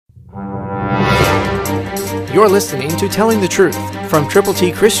You're listening to Telling the Truth from Triple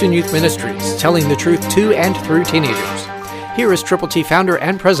T Christian Youth Ministries, telling the truth to and through teenagers. Here is Triple T founder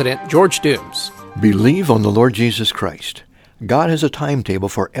and president, George Dooms. Believe on the Lord Jesus Christ. God has a timetable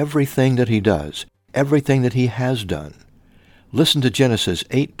for everything that He does, everything that He has done. Listen to Genesis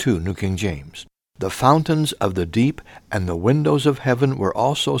 8:2, New King James. The fountains of the deep and the windows of heaven were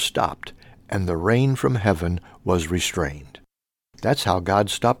also stopped, and the rain from heaven was restrained. That's how God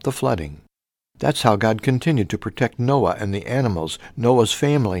stopped the flooding. That's how God continued to protect Noah and the animals, Noah's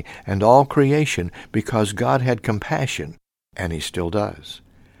family, and all creation, because God had compassion, and He still does.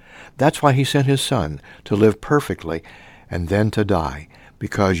 That's why He sent His Son to live perfectly and then to die,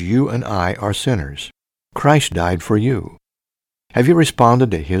 because you and I are sinners. Christ died for you. Have you responded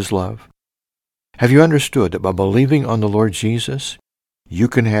to His love? Have you understood that by believing on the Lord Jesus, you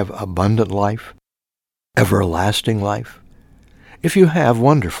can have abundant life, everlasting life? If you have,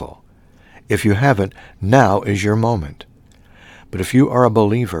 wonderful. If you haven't, now is your moment. But if you are a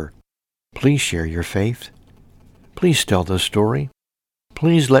believer, please share your faith. Please tell the story.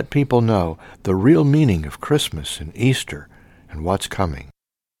 Please let people know the real meaning of Christmas and Easter and what's coming.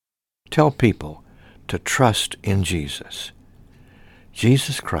 Tell people to trust in Jesus.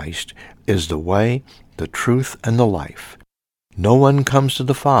 Jesus Christ is the way, the truth, and the life. No one comes to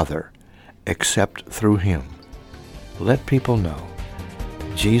the Father except through Him. Let people know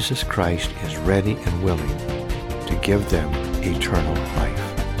Jesus Christ is ready and willing to give them eternal life.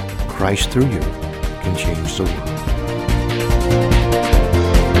 Christ through you can change the world.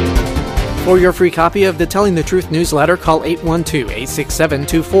 For your free copy of the Telling the Truth newsletter, call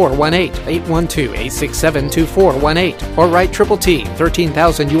 812-867-2418, 812-867-2418, or write Triple T,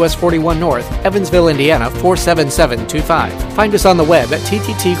 13,000 U.S. 41 North, Evansville, Indiana, 47725. Find us on the web at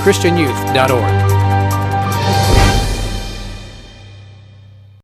tttchristianyouth.org.